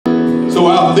So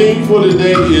our theme for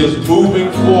today is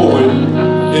moving forward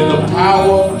in the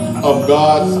power of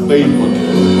God's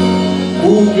faithfulness.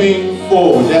 Moving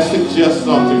forward. That suggests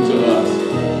something to us.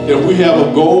 That we have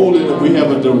a goal and that we have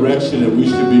a direction that we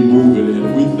should be moving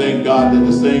in. We thank God that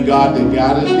the same God that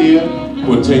got us here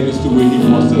will take us to where He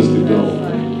wants us to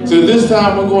go. So this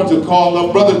time we're going to call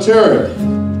up Brother Terry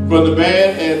from the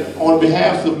band, and on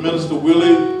behalf of Minister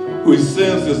Willie, who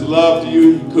sends his love to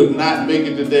you. He could not make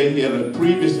it today. He had a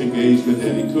previous engagement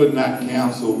that he could not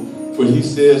cancel. But he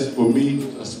says, for me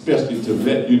especially, to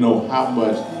let you know how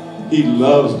much he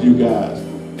loves you guys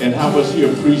and how much he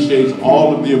appreciates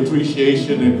all of the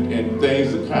appreciation and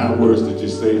things, the kind of words that you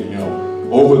say to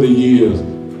him over the years.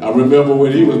 I remember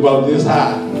when he was about this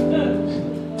high,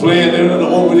 playing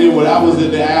over there when I was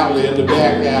in the alley, in the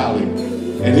back alley.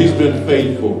 And he's been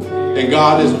faithful. And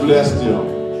God has blessed him.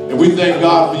 And we thank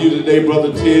God for you today,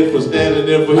 Brother Ted, for standing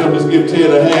there for him. Let's give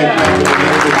Ted a hand.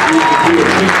 We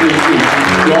appreciate you.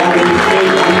 You always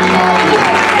faithful and confident.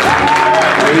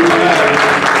 Amen.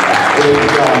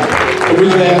 Praise God. So we're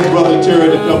going to ask Brother Terry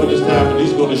to come at this time, and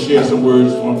he's going to share some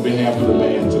words on behalf of the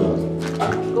band to us.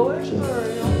 Go ahead, sir.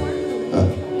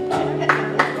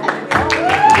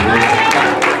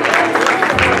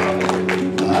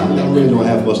 I really don't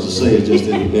have much to say. It's just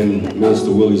in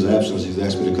Minister Willie's absence, he's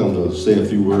asked me to come to say a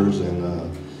few words, and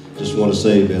just want to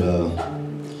say that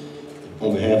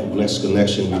on behalf of Blessed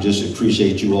Connection, we just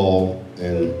appreciate you all.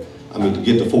 And I mean, to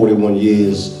get to 41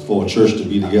 years for a church to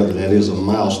be together, that is a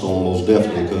milestone, most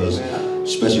definitely, because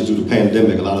especially through the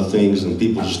pandemic, a lot of things, and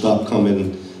people just stopped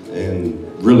coming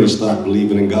and really stopped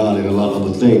believing in God and a lot of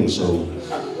other things. So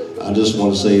I just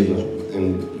want to say,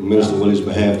 in Minister Willie's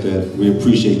behalf, that we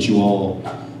appreciate you all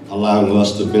allowing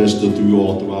us to minister through you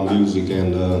all through our music,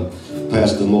 and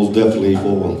Pastor, most definitely,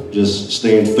 for just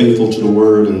staying faithful to the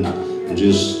Word and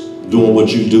just doing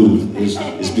what you do.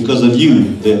 It's because of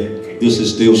you that this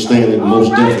is still standing,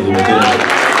 most definitely, because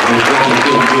most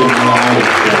definitely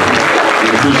we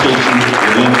appreciate you, we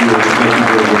love you, and thank you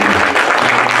very much.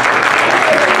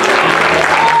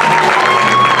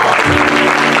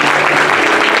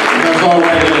 That's all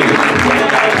right, ladies.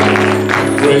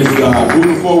 Praise God.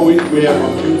 Moving forward, we have a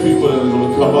few people that are going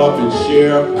to come up and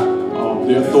share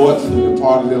their thoughts and a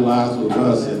part of their lives with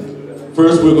us. And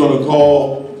first, we're going to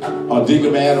call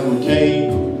Deacon Adam McCain.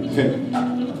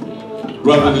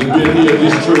 Brother has been here at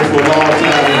this church for a long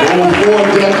time, over 4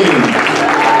 decades.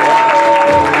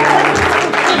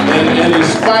 And in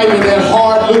spite of that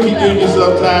hard look he gives you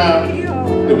sometimes,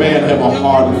 the man have a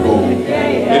heart of gold.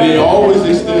 And he always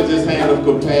extends his hand of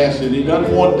compassion. He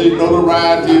doesn't want the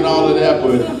notoriety and all of that,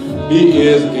 but he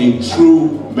is a true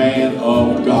man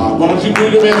of God. Why don't you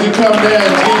greet him as he comes down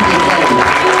in Jesus' name?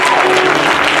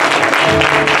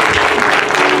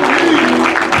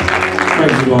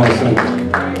 Praise the Lord,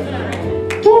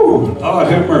 saints. Woo! Lord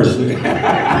have mercy.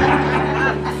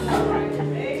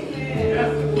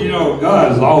 You know,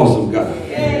 God is an awesome God.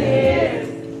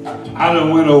 I done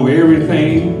went over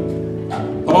everything,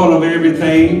 thought of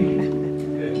everything.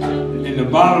 And the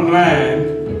bottom line,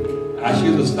 I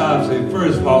should have stopped and said,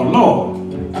 first of all, Lord,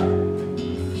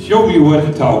 show me what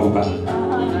to talk about.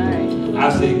 I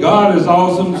said, God is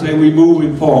awesome, say we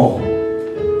moving forward.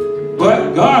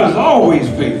 But God is always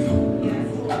faithful.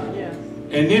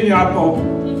 And then I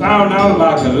found out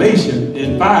about Galatians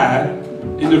in 5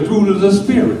 in the fruit of the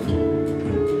Spirit.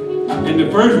 And the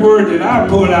first word that I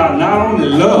pulled out, not only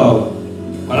love,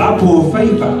 but I pulled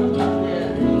faith out.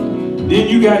 Then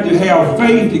you got to have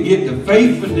faith to get the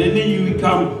faithfulness, and then you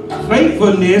become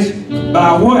faithfulness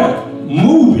by what?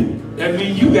 Moving. That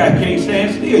means you can't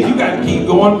stand still. You got to keep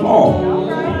going forward.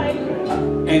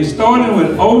 And starting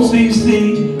with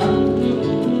OCC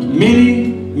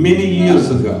many years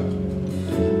ago,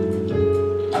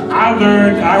 I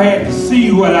learned I had to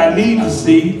see what I need to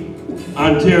see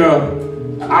until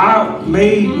I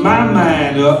made my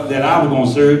mind up that I was going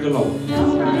to serve the Lord.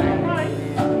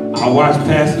 I watched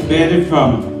Pastor Betty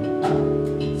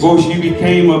before she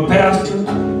became a pastor,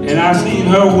 and I seen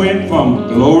her went from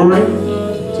glory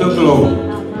to glory.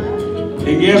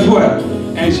 And guess what?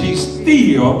 And she's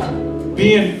still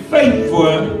being faithful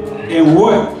in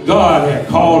what God had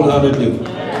called her to do.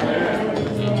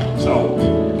 So,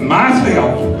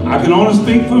 myself, I can only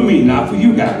speak for me, not for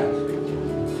you guys,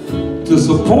 to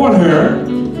support her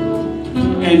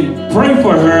and pray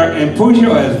for her and push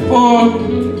her as far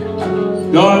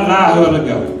God allow her to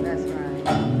go. That's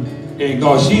right. And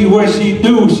because what she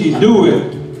do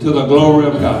it to the glory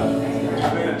of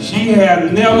God. She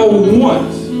had never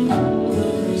once,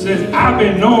 since I've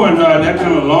been knowing her, that's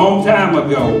been a long time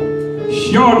ago,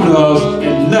 shortened us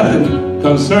in nothing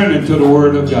concerning to the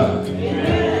Word of God.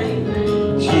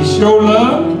 She show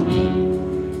love,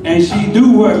 and she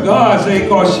do what God say,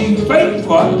 because she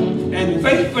faithful, and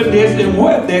faithfulness in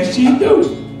what that she do.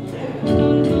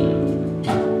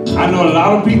 I know a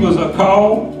lot of people are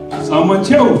called, some are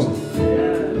chosen.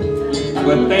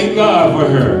 But thank God for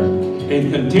her,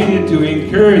 and continue to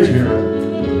encourage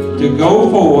her to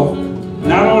go forth,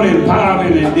 not only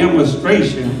empowerment and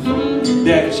demonstration,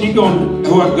 that she gonna,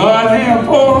 what God have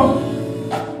for her,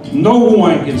 no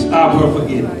one can stop her from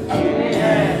getting it.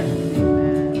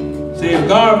 Say, if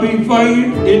God be for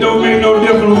you, it don't make no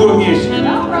difference who against you.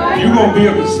 You're going to be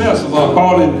a successful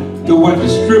according to what the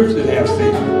scriptures have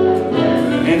said.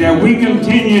 And that we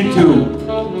continue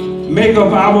to make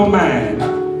up our mind,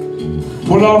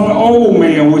 pull off the old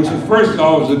man, which is first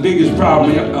off is the biggest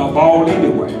problem of all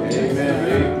anyway.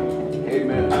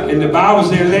 Amen. And the Bible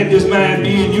says, let this mind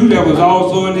be in you that was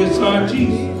also in his son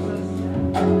Jesus.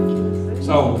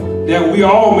 So that we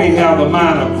all may have the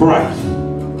mind of Christ.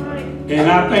 And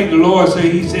I think the Lord said,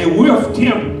 he said, with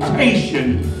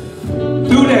temptation,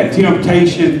 through that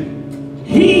temptation,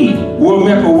 he will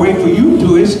make a way for you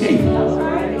to escape.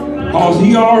 Because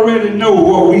he already knows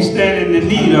what we stand in the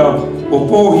need of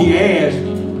before he asks.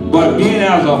 But being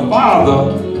as a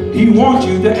father, he wants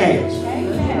you to ask.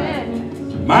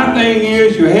 My thing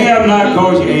is, you have not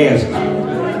because you ask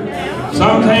not.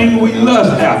 Some things we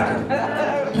lust after.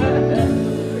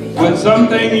 But some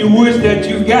things you wish that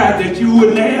you got that you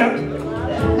wouldn't have,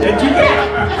 that you got.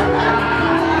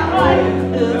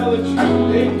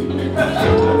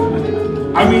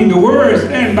 I mean, the word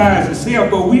stands by itself,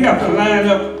 but we have to line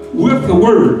up with the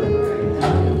word.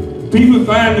 People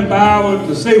find the Bible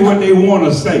to say what they want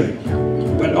to say.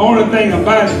 But the only thing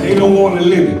about it, they don't want to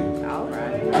live it.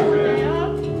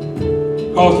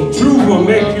 Because the truth will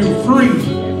make you free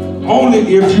only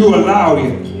if you allow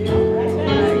it.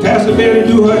 Pastor Betty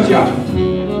do her job.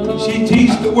 She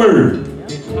teaches the word.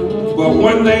 But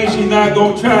one thing, she's not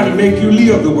going to try to make you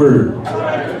live the word.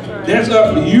 That's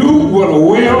up to you with a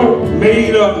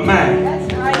well-made up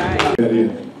mind.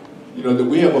 You know, that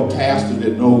we have a pastor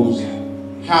that knows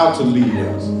how to lead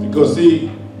us. Because see,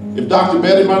 if Dr.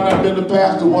 Betty might not have been the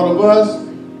pastor, one of us,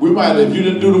 we might, if you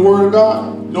didn't do the word of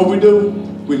God, you know what we do?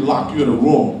 We lock you in a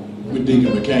room with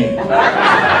Deacon McCain.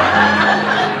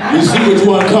 We see which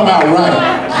one come out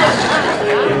right.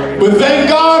 But thank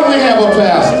God we have a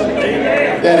pastor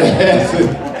that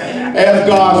has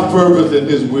God's purpose and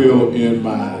his will in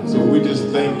mind. So we just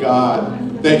thank God.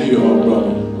 Thank you,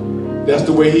 brother. That's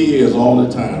the way he is all the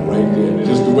time, right there.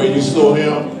 Just the way you saw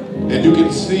him. And you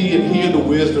can see and hear the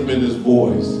wisdom in his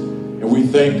voice. And we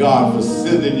thank God for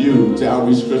sending you to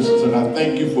Outreach Christians. And I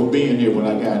thank you for being here when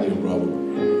I got here, brother.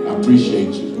 I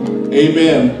appreciate you.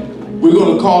 Amen. We're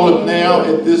going to call up now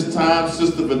at this time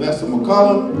Sister Vanessa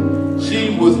McCullum.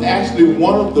 She was actually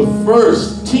one of the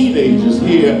first teenagers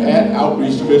here at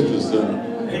Outreach Christian Center.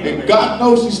 And God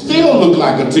knows she still looks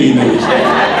like a teenager.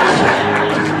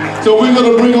 So we're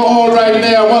going to bring her on right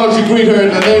now. Why don't you greet her in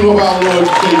the name of our Lord and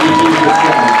Savior Jesus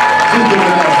Christ. Sister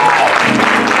Vanessa.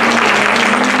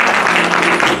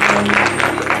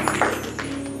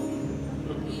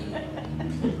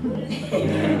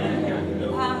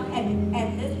 At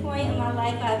this point in my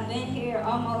life, I've been here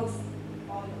almost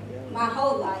my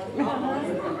whole life.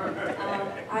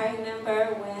 I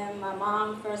remember when my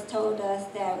mom first told us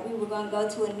that we were going to go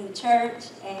to a new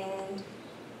church, and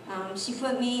she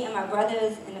put me and my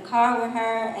brothers in the car with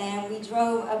her, and we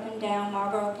drove up and down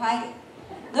Marlboro Pike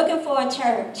looking for a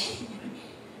church.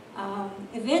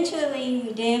 Eventually,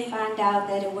 we did find out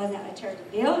that it wasn't a church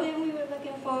building we were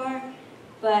looking for,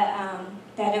 but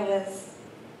that it was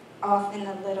off in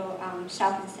the little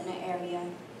shopping center area.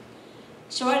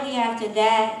 Shortly after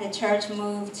that, the church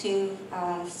moved to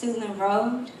Suitland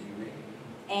Road,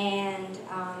 and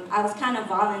I was kind of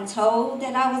voluntold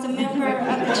that I was a member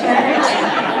of the church.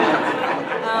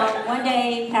 One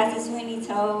day, Pastor Sweeney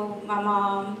told my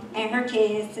mom and her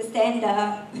kids to stand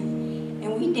up,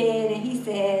 and we did, and he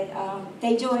said,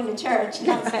 they joined the church,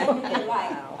 and I was standing there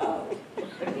like, oh,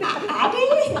 I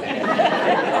did? Okay,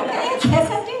 yes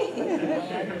I did.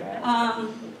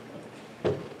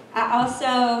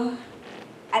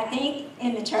 I think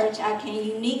in the church I can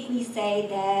uniquely say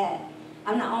that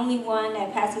I'm the only one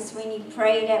that Pastor Sweeney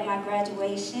prayed at my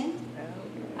graduation.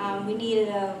 We needed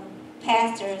a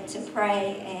pastor to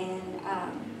pray, and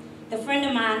the friend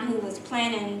of mine who was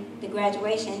planning the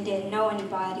graduation didn't know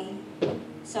anybody.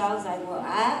 So I was like, well,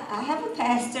 I have a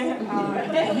pastor,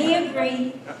 and he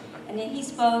agreed. And then he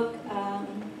spoke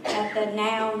at the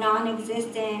now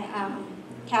non-existent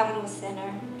Calvin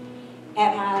Center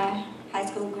at my high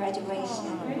school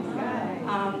graduation.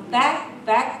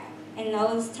 Back in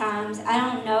those times, I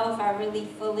don't know if I really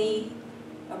fully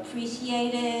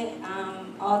appreciated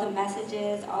all the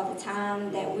messages, all the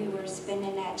time that we were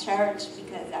spending at church,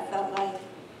 because I felt like,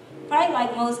 probably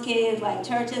like most kids, like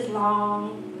church is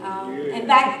long. And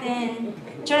back then,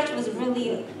 church was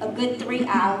really a good 3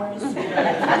 hours,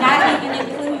 not even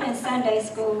including Sunday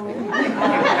school.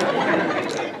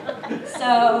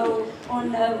 So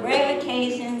on the rare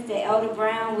occasions that Elder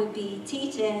Brown would be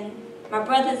teaching, my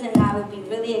brothers and I would be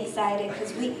really excited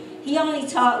because he only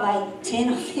taught like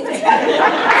 10 or 15.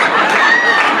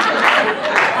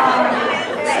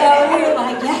 So we were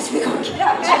like, yes, we're going to get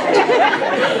out of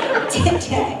church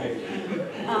today.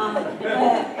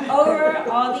 But over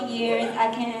all the years,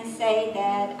 I can say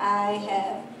that I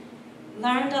have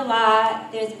learned a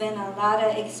lot. There's been a lot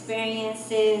of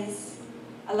experiences,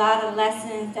 a lot of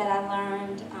lessons that I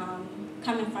learned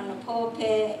coming from the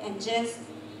pulpit, and just,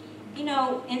 you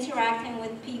know, interacting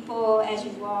with people as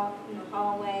you walk in the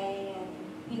hallway, and,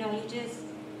 you know,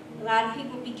 a lot of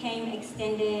people became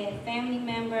extended family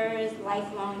members,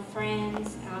 lifelong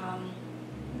friends,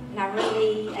 and I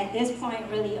really, at this point,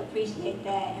 really appreciate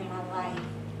that in my life.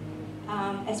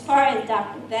 As far as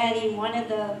Dr. Betty, one of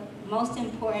the most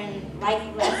important life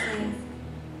lessons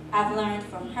I've learned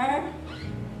from her,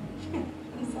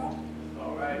 I'm sorry.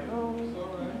 All right. It's all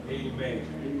right. Amen.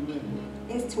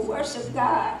 Is to worship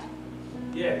God.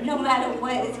 Yeah. No matter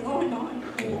what is going on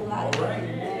in your life.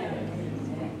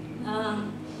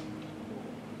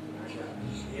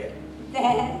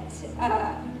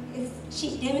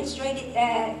 She demonstrated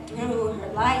that through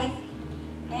her life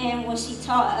and what she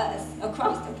taught us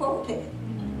across the pulpit.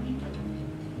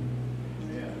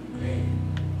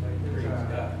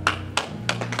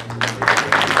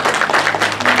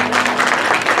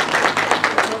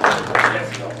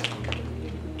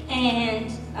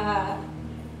 And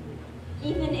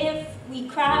even if we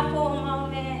cry for a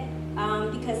moment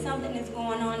because something is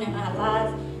going on in our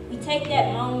lives, we take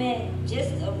that moment,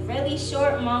 just a really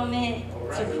short moment,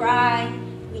 to cry.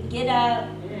 We get up,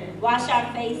 wash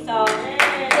our face off,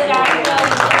 put our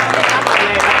clothes on,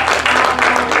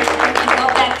 and go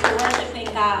back to worshiping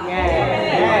God.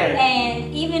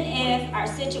 And even if our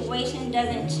situation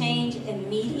doesn't change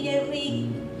immediately,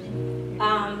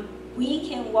 we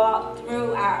can walk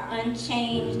through our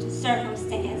unchanged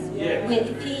circumstance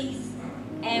with peace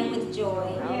and with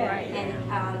joy.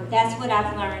 And that's what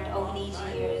I've learned over these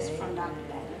years from Dr.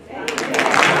 Betty.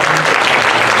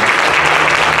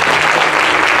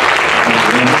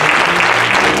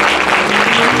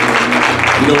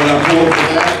 You know what I'm for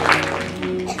that?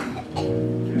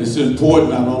 It's important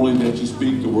not only that you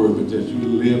speak the word, but that you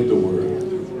live the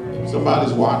word.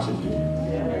 Somebody's watching you.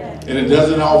 And it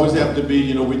doesn't always have to be,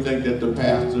 you know, we think that the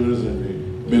pastors and the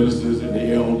ministers and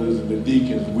the elders and the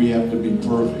deacons, we have to be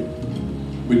perfect.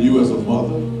 But you as a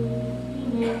mother,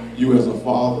 you as a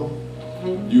father,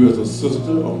 you as a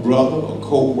sister, a brother, a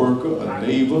co-worker, a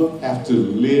neighbor, have to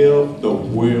live the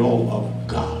will of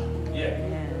God.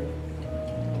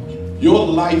 Your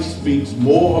life speaks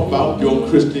more about your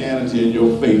Christianity and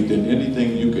your faith than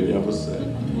anything you could ever say.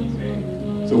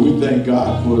 So we thank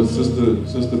God for Sister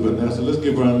Vanessa. Let's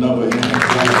give her another hand.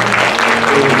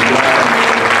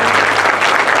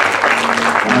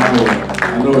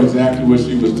 I know exactly what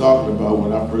she was talking about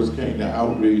when I first came to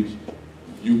Outreach.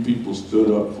 You people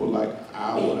stood up for like an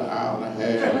hour and a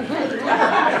half.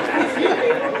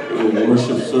 The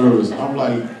worship service. I'm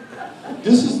like,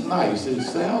 this is nice. It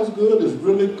sounds good. It's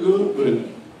really good. But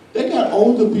they got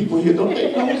older people here. Don't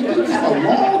they know it's a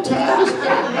long time to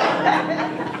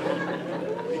stay?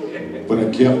 But I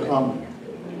kept coming.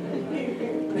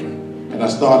 And I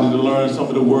started to learn some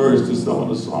of the words to some of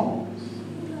the songs.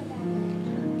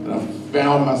 And I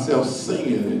found myself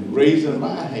singing and raising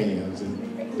my hands. And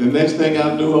the next thing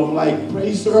I knew, I'm like,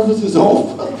 praise service is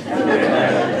over.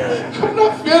 I'm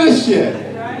not finished yet.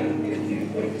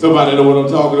 Somebody know what I'm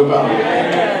talking about?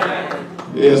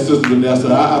 Yeah, Sister Vanessa,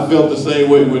 I felt the same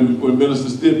way when Minister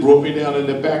Stitt brought me down in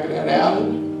the back of that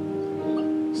alley.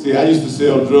 See, I used to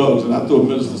sell drugs, and I thought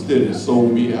Minister Stitt had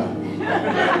sold me out.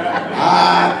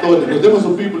 I thought, because there were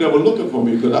some people that were looking for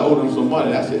me because I owed them some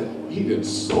money. I said, he done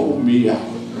sold me out.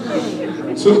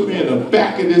 Took me in the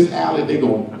back of this alley, they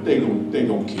gonna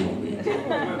kill me.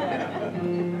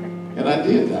 And I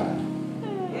did die.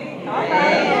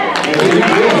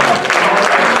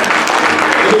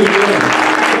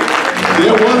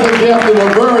 There was a death and a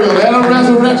burial and a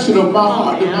resurrection of my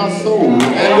heart and my soul.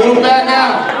 And we'll back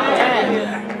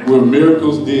out where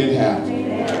miracles did happen.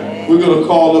 We're going to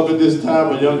call up at this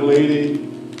time a young lady.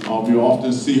 You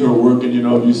often see her working, you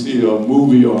know, if you see a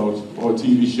movie or a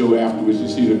TV show afterwards, you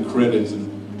see the credits. And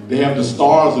they have the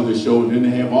stars of the show, and then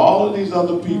they have all of these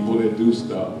other people that do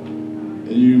stuff. And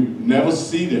And you never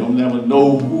see them, never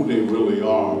know who they really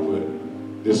are, but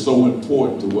they're so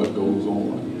important to what goes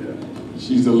on.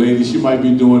 She's a lady, she might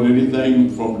be doing anything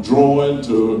from drawing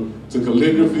to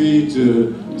calligraphy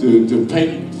to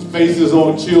paint faces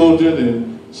on children,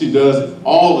 and she does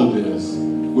all of this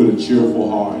with a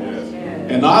cheerful heart.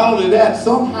 And not only that,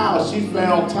 somehow she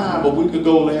found time a week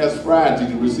ago last Friday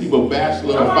to receive a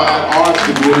Bachelor of Fine Arts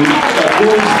degree at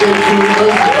Boone State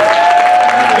University.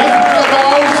 Let's give our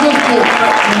own sister,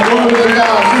 glory to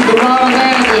God, Sister Rhonda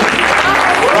Anderson.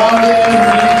 Rhonda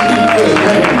Anderson.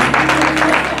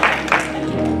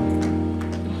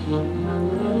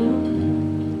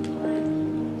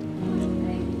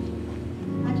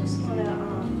 I just want to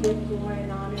give glory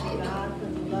and honor to God for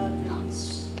the love that He's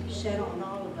shed on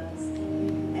all of us.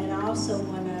 And I also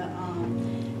want to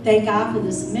thank God for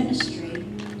this ministry,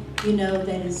 you know,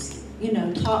 that has, you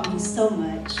know, taught me so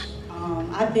much.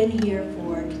 I've been here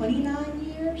for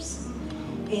 29 years,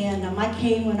 and I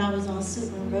came when I was on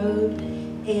Suitland Road,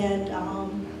 and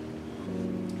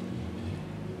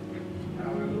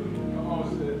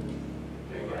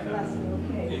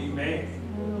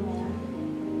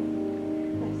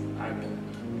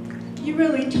you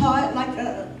really taught like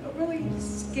a really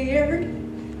scared,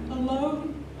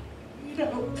 alone, you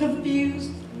know,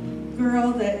 confused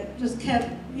girl that just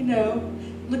kept, you know,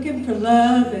 looking for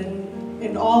love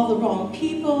and all the wrong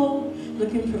people,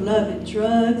 looking for love in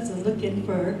drugs and looking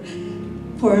for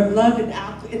love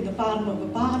in the bottom of a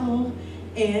bottle.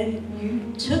 And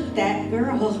you took that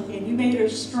girl and you made her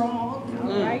strong.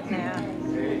 All right now.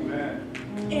 Amen.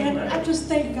 And I just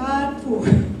thank God for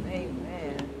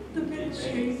the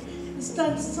ministry. It's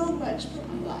done so much for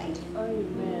my life.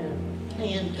 Amen.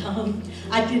 And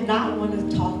I did not want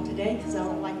to talk today because I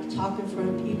don't like to talk in front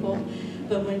of people.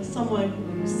 But when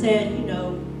someone said, you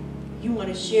know, you want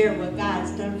to share what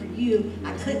God's done for you,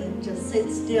 I couldn't just sit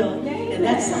still. And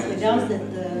that's something else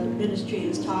that the ministry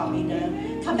has taught me,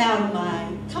 to come out of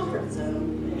my comfort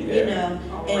zone, you know,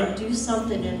 and do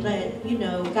something and let, you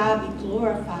know, God be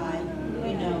glorified,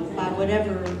 you know, by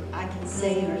whatever I can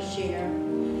say or share.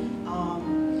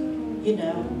 You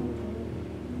know,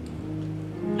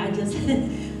 I just,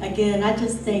 again, I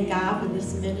just thank God for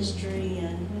this ministry,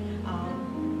 and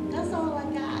that's all I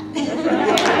got.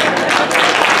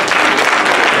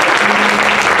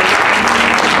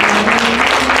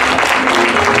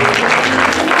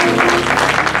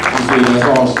 That's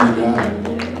all she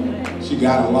got. She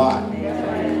got a lot.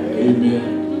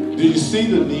 Amen. Do you see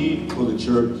the need for the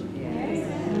church?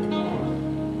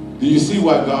 Do you see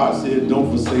why God said, don't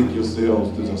forsake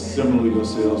yourselves, to assemble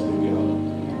yourselves together?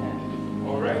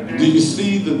 Do you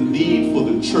see the need for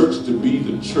the church to be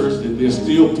the church, that there's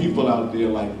still people out there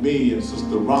like me and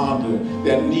Sister Rhonda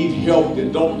that need help,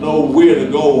 that don't know where to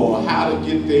go or how to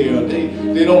get there.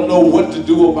 They don't know what to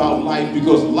do about life,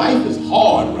 because life is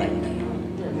hard right now.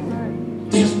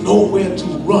 There's nowhere to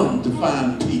run to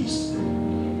find peace.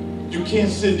 You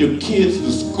can't send your kids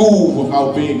to school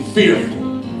without being fearful.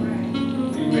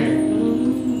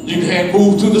 You can't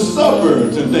move to the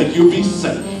suburbs and think you'll be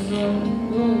safe.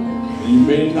 You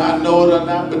may not know it or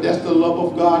not, but that's the love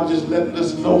of God just letting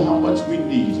us know how much we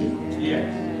need Him.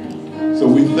 Yes. So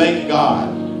we thank God.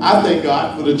 I thank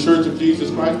God for the Church of Jesus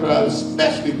Christ, but I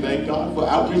especially thank God for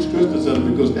Outreach Christian Center,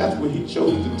 because that's where He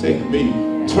chose to take me.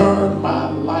 Turn my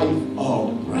life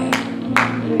around.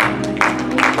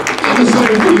 Let me say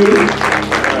it for you.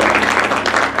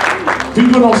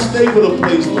 People don't stay with a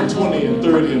place for 20 and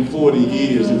 30 and 40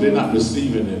 years if they're not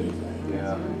receiving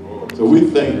anything. So we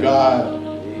thank God.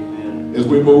 As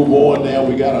we move on now,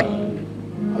 we got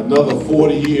another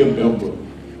 40-year member.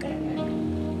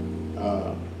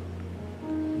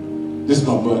 This is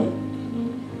my buddy.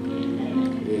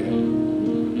 Yeah.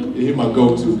 He's my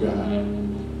go-to guy.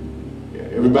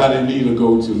 Yeah. Everybody needs a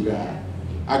go-to guy.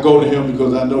 I go to him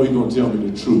because I know he's going to tell me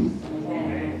the truth.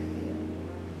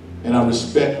 And I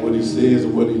respect what he says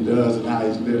and what he does and how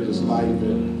he's lived his life.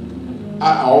 And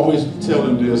I always tell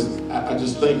him this. I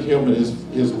just thank him and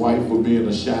his wife for being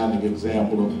a shining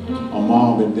example of a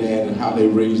mom and dad and how they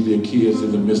raised their kids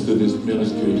in the midst of this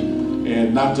ministry.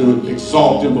 And not to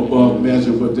exalt them above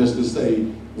measure, but just to say,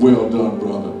 well done,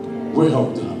 brother.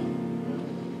 Well done.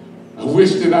 I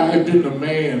wish that I had been the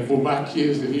man for my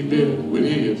kids that he'd been with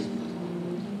his.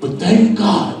 But thank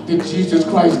God that Jesus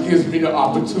Christ gives me the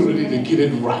opportunity to get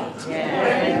it right.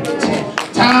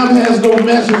 Time has no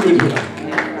measure with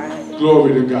him.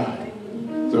 Glory to God.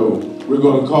 So we're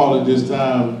going to call it this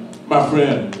time, my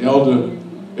friend, Elder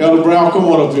Brown. Come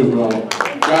on up here, brother.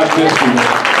 God bless you,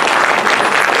 man.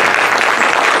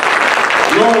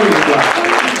 Glory to God.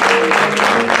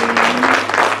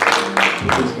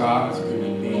 Praise God. It's good to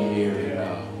be here.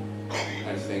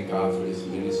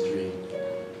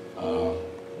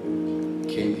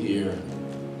 came here.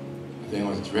 I think I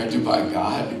was directed by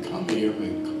God to come here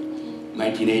in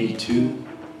 1982.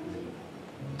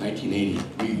 1980,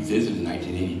 we visited in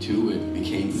 1982 and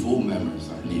became full members,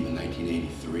 I believe, in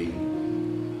 1983.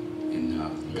 And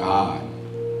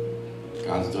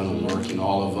God's done a work in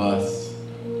all of us.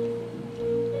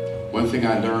 One thing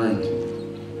I learned,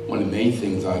 one of the main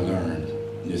things I learned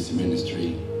in this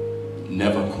ministry,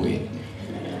 never quit.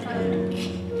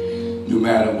 No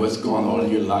matter what's going on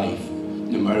in your life,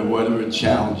 no matter whatever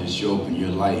challenges show up in your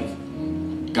life,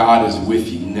 God is with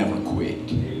you, never quit.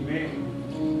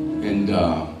 Amen. And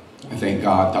I thank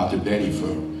God, Dr. Betty,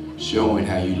 for showing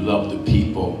how you love the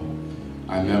people.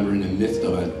 I remember in the midst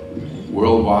of a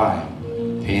worldwide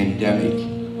pandemic,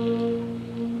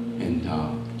 and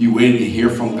you waited to hear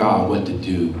from God what to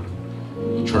do.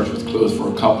 The church was closed for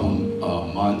a couple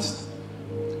of months,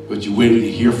 but you waited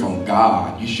to hear from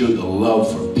God. You showed the love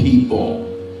for people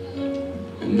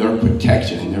and their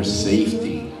protection and their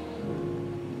safety.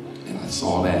 And I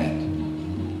saw that.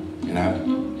 And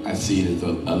I see it as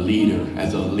a leader.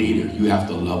 As a leader, you have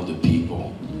to love the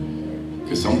people.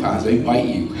 Because sometimes they bite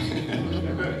you.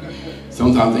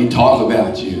 Sometimes they talk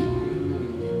about you.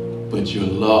 But your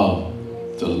love,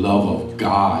 the love of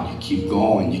God, you keep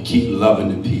going. You keep loving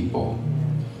the people.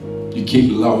 You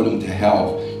keep loving them to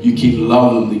help. You keep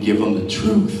loving them to give them the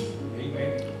truth.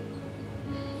 Amen.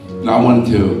 And I wanted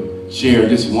to share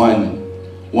this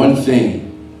one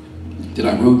thing that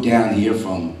I wrote down here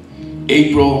from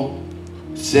April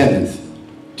 7th,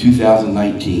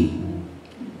 2019.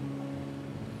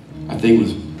 I think it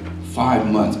was 5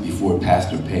 months before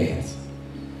Pastor passed.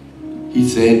 He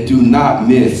said, do not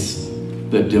miss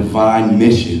the divine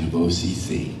mission of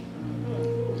OCC.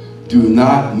 Do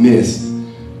not miss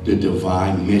the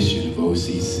divine mission of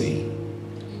OCC.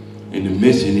 And the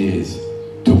mission is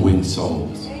to win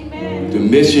souls. Amen. The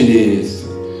mission is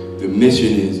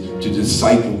to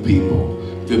disciple people.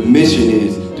 The mission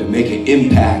is to make an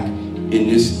impact in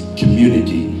this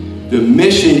community. The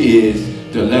mission is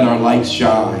to let our light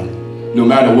shine. No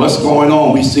matter what's going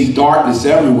on, we see darkness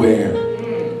everywhere,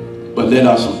 but let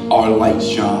our light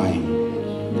shine.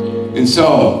 And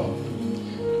so,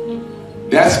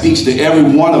 that speaks to every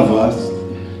one of us.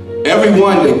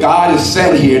 Everyone that God has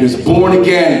sent here that's born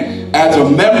again as a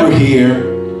member here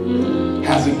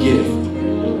has a gift.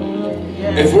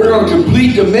 If we're going to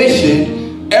complete the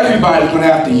mission, everybody's going to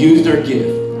have to use their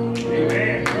gift.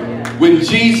 When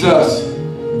Jesus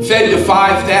fed the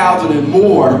 5,000 and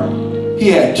more, he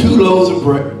had 2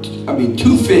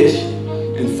 fish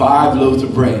and 5 loaves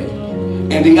of bread.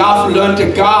 And he offered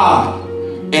unto God,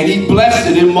 and he blessed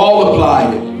it and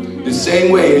multiplied it. The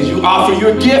same way as you offer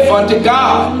your gift unto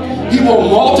God, he will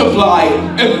multiply it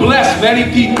and bless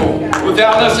many people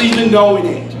without us even knowing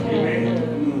it.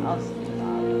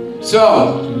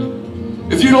 So,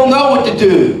 if you don't know what to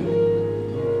do,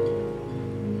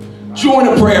 join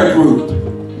a prayer group.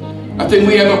 I think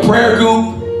we have a prayer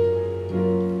group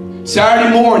Saturday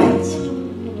mornings,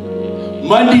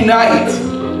 Monday nights,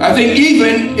 I think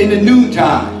even in the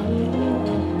noontime.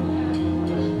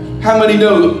 How many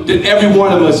know that every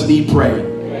one of us need prayer?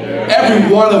 Every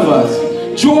one of us.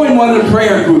 Join one of the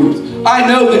prayer groups. I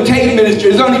know the Tate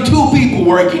Ministry, there's only 2 people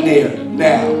working there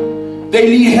now. They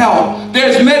need help.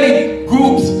 There's many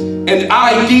groups and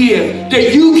ideas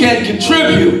that you can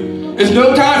contribute. There's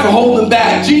no time for holding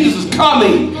back. Jesus is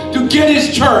coming to get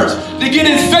his church, to get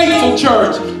his faithful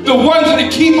church, the ones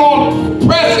that keep on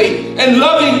pressing and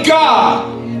loving God,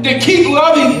 that keep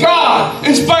loving God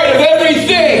in spite of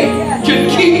everything, can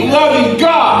keep loving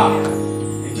God.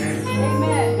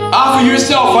 Offer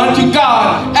yourself unto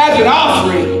God as an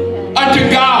offering unto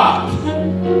God.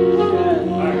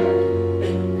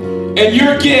 And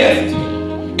your gift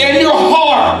and your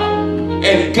heart,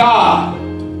 and God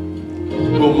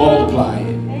will multiply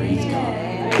it. Praise God.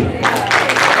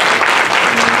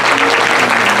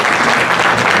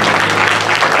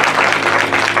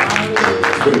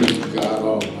 Praise God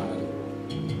Almighty.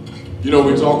 You know,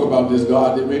 we talk about this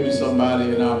God. There may be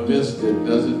somebody in our midst that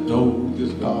doesn't know who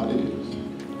this God is.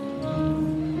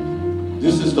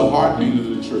 This is the heartbeat of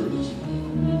the church.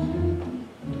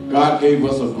 God gave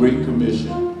us a great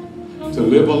commission to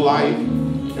live a life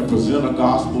and present a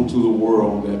gospel to the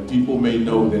world that people may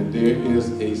know that there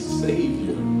is a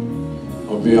Savior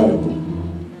available.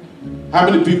 How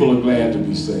many people are glad to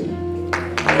be saved?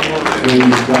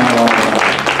 Praise God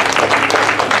Almighty.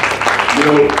 You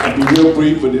know, I'll be real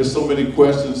brief, but there's so many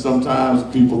questions. Sometimes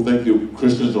people think that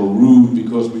Christians are rude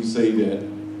because we say that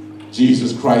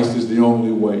Jesus Christ is the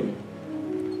only way.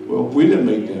 Well, we didn't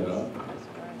make that up.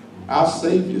 Our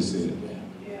Savior said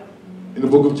that. In the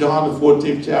book of John, the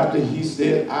 14th chapter, he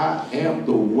said, I am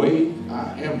the way,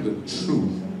 I am the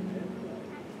truth,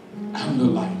 I'm the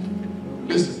life.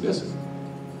 Listen, listen.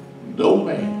 No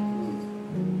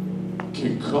man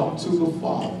can come to the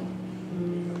Father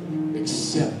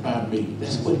except by me.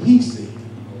 That's what he said.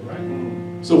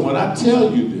 So when I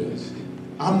tell you this,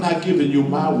 I'm not giving you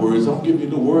my words. I'm giving you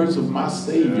the words of my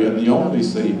Savior and the only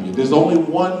Savior. There's only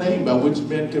one name by which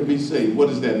men can be saved. What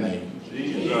is that name?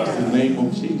 Jesus. It's the name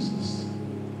of Jesus.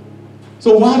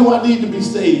 So why do I need to be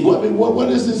saved? What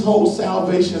is this whole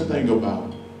salvation thing about?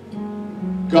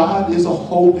 God is a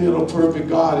holy and a perfect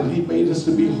God, and he made us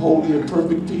to be holy and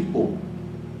perfect people.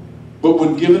 But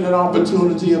when given an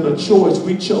opportunity and a choice,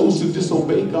 we chose to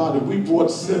disobey God, and we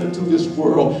brought sin into this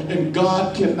world. And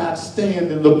God cannot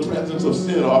stand in the presence of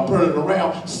sin. Or I turn it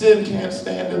around, sin can't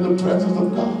stand in the presence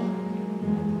of God.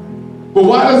 But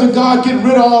why doesn't God get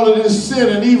rid of all of this sin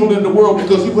and evil in the world?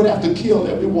 Because he would have to kill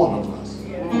every one of us.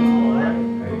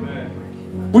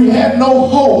 We had no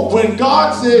hope. When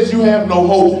God says you have no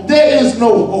hope, there is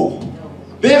no hope.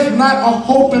 There's not a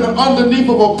hope underneath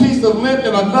of a piece of lint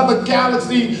in another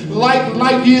galaxy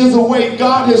light years away.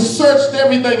 God has searched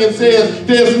everything and says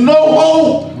there's no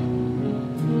hope.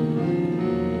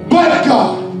 But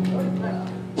God,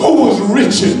 who was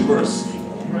rich in mercy,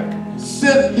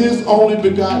 sent his only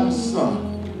begotten Son.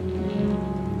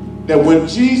 That when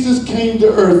Jesus came to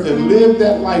earth and lived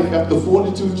that life after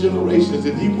 42 generations,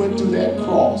 and he went to that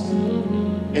cross,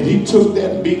 and he took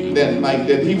that beating that night,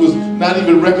 that he was not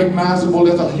even recognizable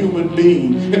as a human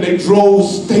being, and they drove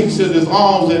stakes in his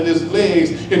arms and his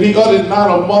legs, and he uttered not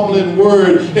a mumbling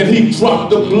word, and he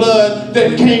dropped the blood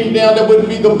that came down, that would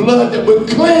be the blood that would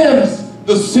cleanse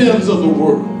the sins of the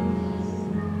world.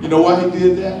 You know why he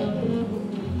did that?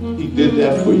 He did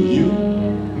that for you.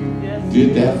 He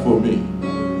did that for me.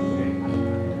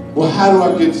 Well, how do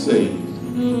I get saved?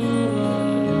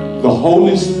 The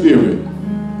Holy Spirit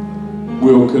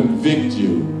will convict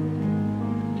you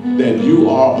that you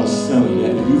are a sinner,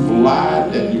 that you've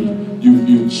lied, that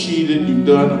you've cheated, you've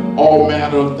done all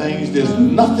manner of things. There's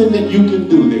nothing that you can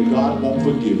do that God won't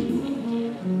forgive you.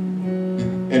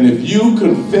 And if you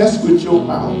confess with your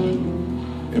mouth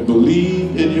and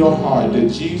believe in your heart that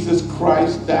Jesus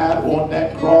Christ died on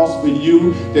that cross for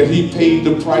you, that he paid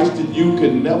the price that you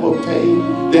could never pay,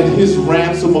 that his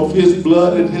ransom of his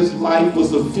blood and his life was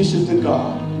sufficient to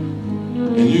God,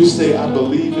 and you say, I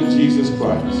believe in Jesus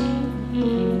Christ,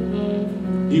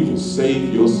 he will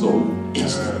save your soul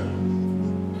instantly.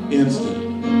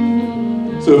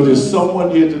 Instantly. So if there's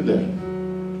someone here today,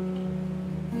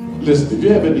 listen, if you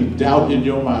have any doubt in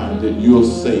your mind that you're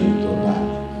saved or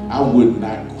not, I would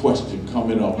not question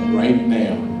coming up right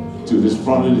now to this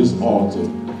front of this altar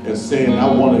and saying, I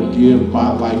want to give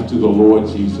my life to the Lord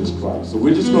Jesus Christ. So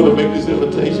we're just going to make this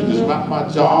invitation. It's not my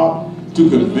job to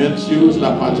convince you. It's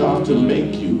not my job to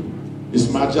make you. It's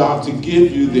my job to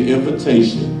give you the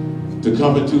invitation to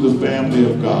come into the family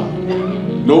of God.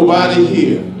 Nobody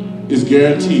here is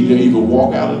guaranteed to even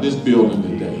walk out of this building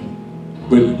today.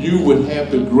 But you would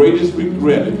have the greatest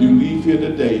regret if you leave here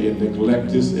today and neglect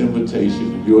this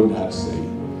invitation and you're not saved.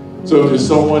 So if there's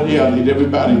someone here, I need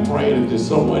everybody praying, if there's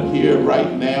someone here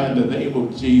right now in the name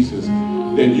of Jesus,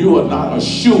 that you are not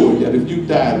assured that if you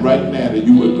died right now that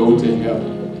you would go to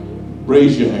heaven.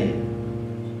 Raise your hand.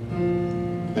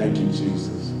 Thank you,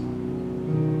 Jesus.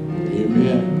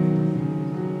 Amen.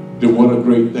 Then what a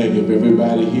great thing if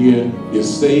everybody here is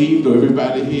saved, or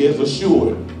everybody here is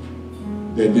assured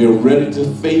that they're ready to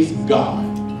face God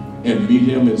and meet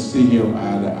him and see him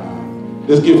eye to eye.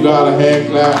 Let's give God a hand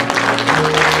clap.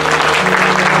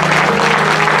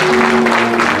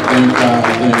 Thank God,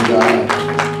 thank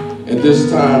God. At this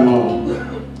time,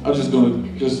 I'm just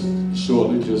going to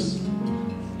shortly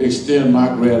extend my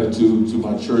gratitude to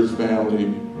my church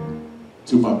family,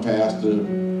 to my pastor.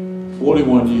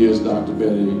 41 years, Dr.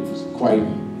 Betty, is quite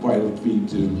a feat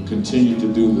to continue to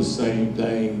do the same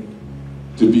thing,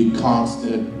 to be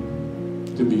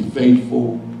constant, to be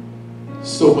faithful.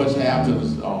 So much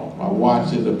happens by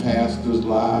watching the pastors'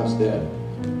 lives that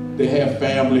they have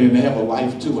family and they have a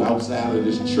life too outside of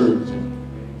this church. And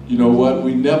you know what?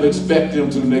 We never expect them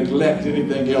to neglect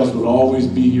anything else, but always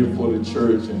be here for the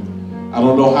church. And I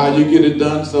don't know how you get it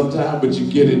done sometimes, but you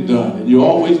get it done. And you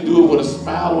always do it with a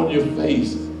smile on your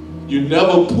face. You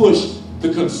never push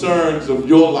the concerns of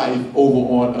your life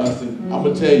over on us. And I'm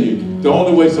going to tell you, the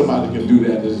only way somebody can do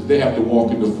that is they have to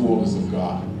walk in the fullness of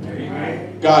God.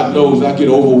 Amen. God knows I get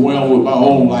overwhelmed with my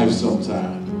own life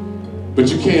sometimes. But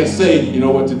you can't say, you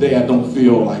know what, today I don't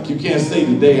feel like. You can't say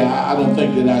today I don't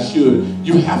think that I should.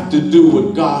 You have to do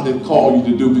what God has called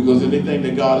you to do, because anything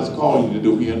that God has called you to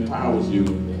do, he empowers you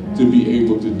to to be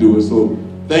able to do it. So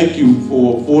thank you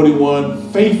for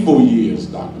 41 faithful years,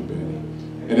 Dr. Betty.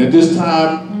 And at this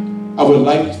time, I would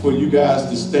like for you guys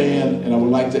to stand, and I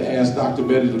would like to ask Dr.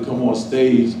 Betty to come on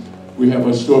stage. We have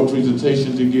a short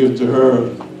presentation to give to her,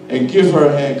 and give her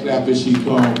a hand clap as she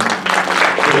comes.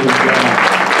 Praise God.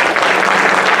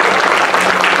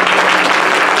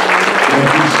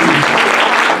 Thank you, Jesus.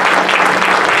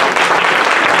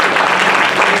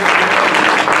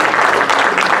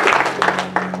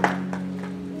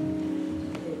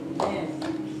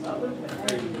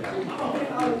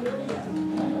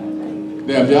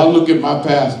 Now, if y'all look at my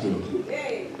pastor,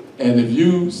 and if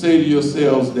you say to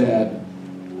yourselves that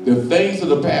the things of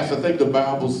the past, I think the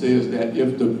Bible says that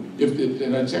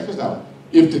and check this out,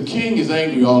 if the king is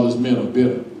angry, all his men are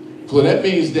bitter. So that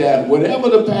means that whatever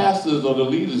the pastors or the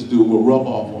leaders do will rub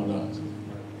off on us.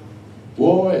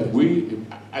 Boy,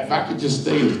 if I could just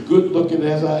stay as good looking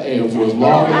as I am for as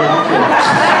long as I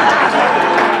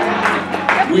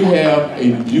can. We have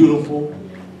a beautiful,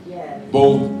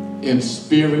 both in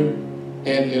spirit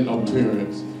and in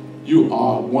appearance. You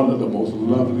are one of the most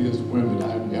loveliest women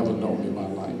I've ever known in my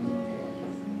life.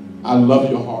 I love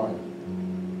your heart.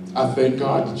 I thank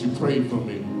God that you prayed for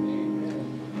me.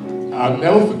 I'll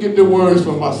never forget the words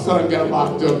when my son got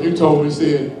locked up. You told me, you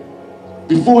said,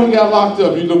 before he got locked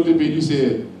up, you looked at me, you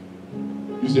said,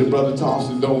 Brother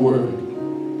Thompson, don't worry.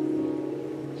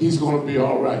 He's going to be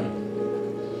all right.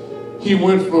 He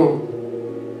went from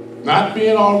not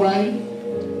being all right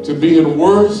to being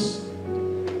worse.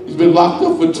 He's been locked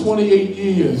up for 28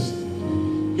 years.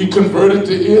 He converted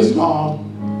to Islam,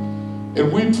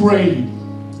 and we prayed.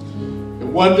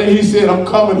 And one day he said, I'm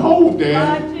coming home,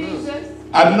 Dad.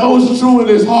 I know it's true in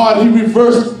his heart. He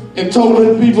reversed and told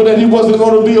the people that he wasn't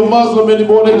going to be a Muslim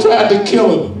anymore. They tried to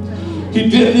kill him. He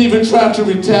didn't even try to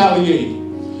retaliate.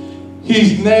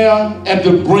 He's now at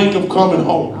the brink of coming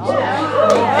home. And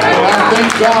I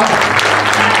thank God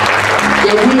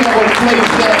that we have a place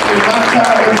that in my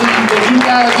time of need, that you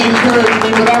guys encourage me,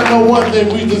 but I know one thing,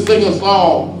 we just sing a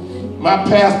song. My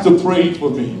pastor prayed for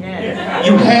me.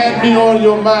 You had me on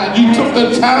your mind. You took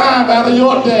the time out of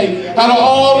your day, out of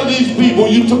all of these people,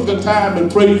 you took the time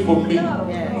and prayed for me.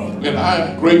 And I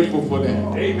am grateful for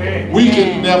that. Amen. We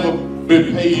can never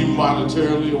repay you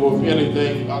monetarily or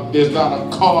anything. There's not a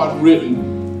card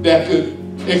written that could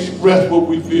express what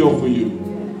we feel for you.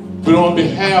 But on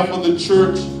behalf of the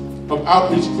Church of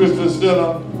Outreach Christian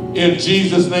Center, in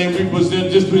Jesus' name, we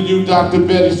present this to you, Dr.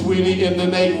 Betty Sweeney, in the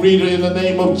name, Rita, in the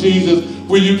name of Jesus.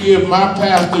 Will you give my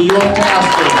pastor, your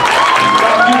pastor,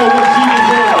 give her what she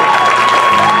deserves?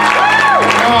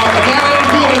 That ain't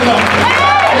good enough.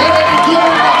 That ain't good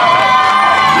enough.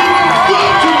 She been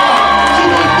good to us. She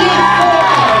been good for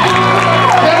us.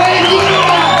 That ain't good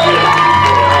enough.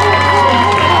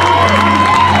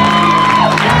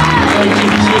 Thank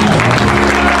you, Jesus.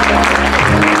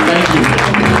 Thank you.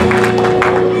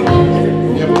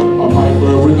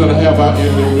 We're going to have our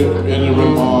ending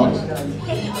remarks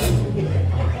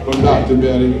from Dr.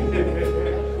 Betty.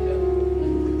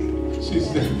 She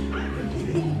said,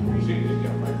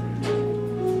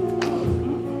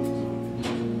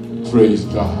 praise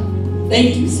God.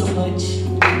 Thank you so much.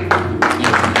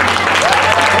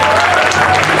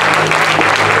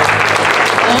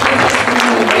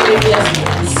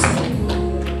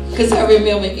 Because I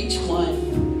remember each one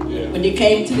when they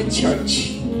came to the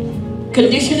church,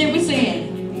 condition it was in.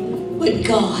 But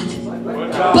God,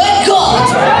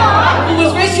 who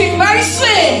was rich in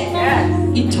mercy,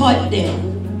 He taught them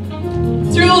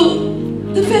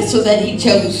through the vessel that He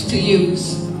chose to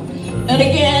use. And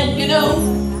again, you know,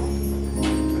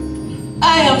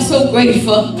 I am so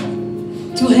grateful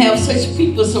to have such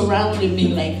people surrounding me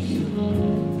like you.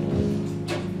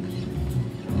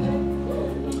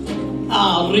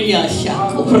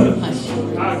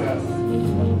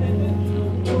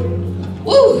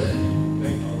 Woo!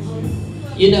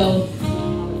 You know,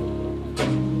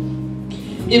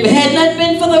 if it had not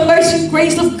been for the mercy and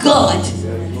grace of God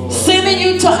sending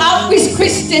you to Outreach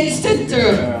Christian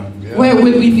Center, where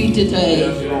would we be today?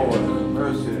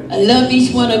 I love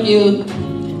each one of you.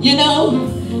 You know,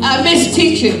 I miss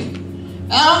teaching.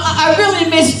 I really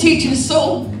miss teaching,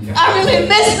 so I really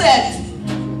miss that.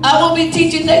 I will be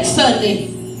teaching next Sunday.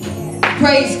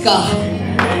 Praise God.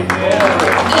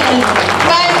 And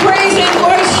my praise and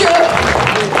worship,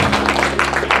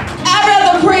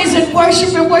 praise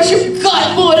and worship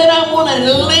God more than I want to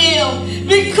live,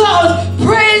 because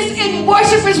praise and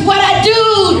worship is what I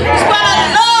do. It's what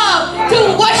I love,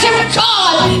 to worship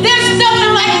God. There's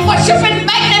nothing like worship and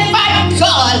magnify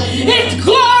God. His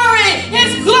glory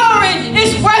is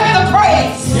worth the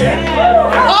praise.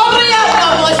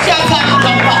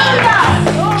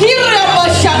 He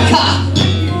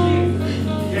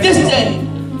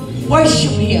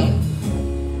worship him.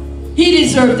 He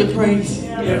deserved the praise.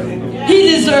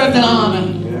 He deserved the honor.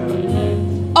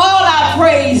 All our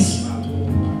praise.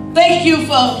 Thank you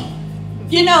for,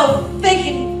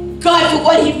 thanking God for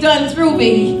what he's done through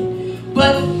me.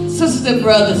 But sisters and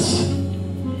brothers,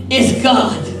 it's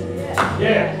God.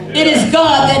 It is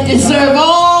God that deserves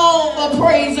all the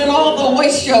praise and all the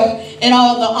worship and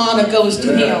all the honor goes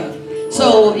to him.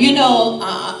 So,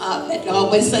 I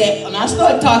always say, when I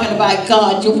start talking about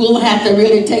God, you will have to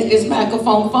really take this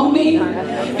microphone from me.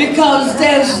 Because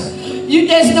there's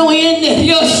no end in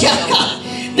your shaka.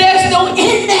 There's no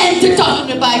end to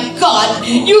talking about God.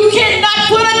 You cannot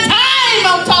put a time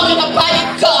on talking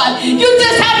about God. You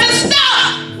just have to stop.